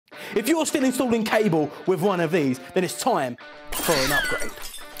If you're still installing cable with one of these, then it's time for an upgrade.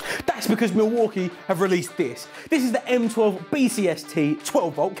 That's because Milwaukee have released this. This is the M12 BCST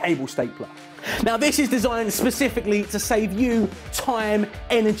 12-volt cable stapler. Now this is designed specifically to save you time,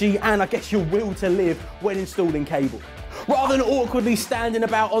 energy, and I guess your will to live when installing cable. Rather than awkwardly standing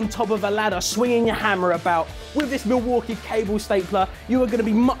about on top of a ladder, swinging your hammer about, with this Milwaukee cable stapler, you are going to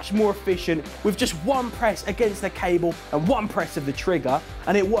be much more efficient with just one press against the cable and one press of the trigger,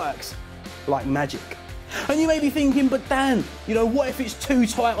 and it works like magic. And you may be thinking, but Dan, you know, what if it's too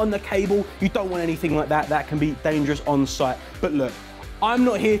tight on the cable? You don't want anything like that. That can be dangerous on site. But look, I'm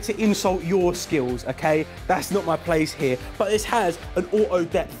not here to insult your skills, okay? That's not my place here. But this has an auto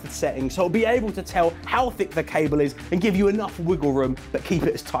depth setting, so it'll be able to tell how thick the cable is and give you enough wiggle room, but keep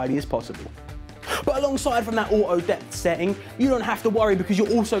it as tidy as possible. But alongside from that auto depth setting, you don't have to worry because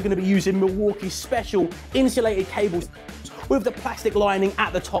you're also going to be using Milwaukee's special insulated cables with the plastic lining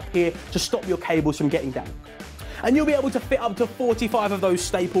at the top here to stop your cables from getting damaged. And you'll be able to fit up to 45 of those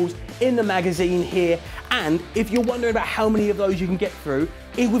staples in the magazine here. And if you're wondering about how many of those you can get through,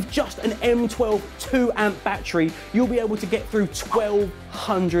 with just an M12 2-amp battery, you'll be able to get through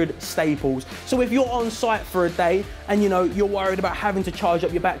 1,200 staples. So if you're on site for a day and you're worried about having to charge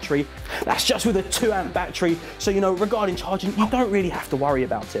up your battery, that's just with a 2-amp battery. So regarding charging, you don't really have to worry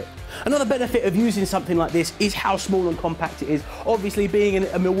about it. Another benefit of using something like this is how small and compact it is. Obviously, being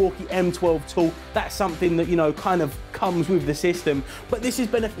a Milwaukee M12 tool, that's something that kind of comes with the system. But this is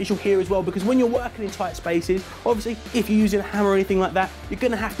beneficial here as well because when you're working in tight spaces, obviously if you're using a hammer or anything like that, you're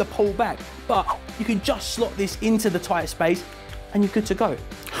going to have to pull back. But you can just slot this into the tight space and you're good to go.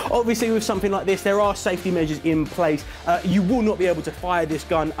 Obviously with something like this, there are safety measures in place. You will not be able to fire this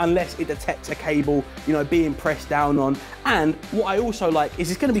gun unless it detects a cable, being pressed down on. And what I also like is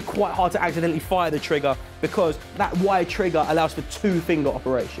it's going to be quite hard to accidentally fire the trigger because that wide trigger allows for 2-finger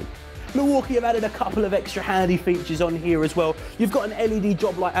operation. Milwaukee have added a couple of extra handy features on here as well. You've got an LED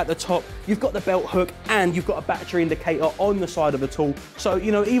job light at the top, you've got the belt hook, and you've got a battery indicator on the side of the tool. So,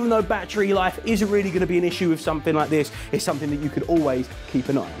 even though battery life isn't really going to be an issue with something like this, it's something that you could always keep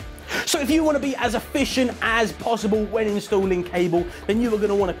an eye on. So if you want to be as efficient as possible when installing cable, then you are going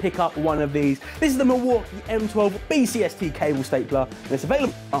to want to pick up one of these. This is the Milwaukee M12 BCST cable stapler, and it's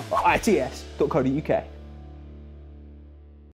available at its.co.uk.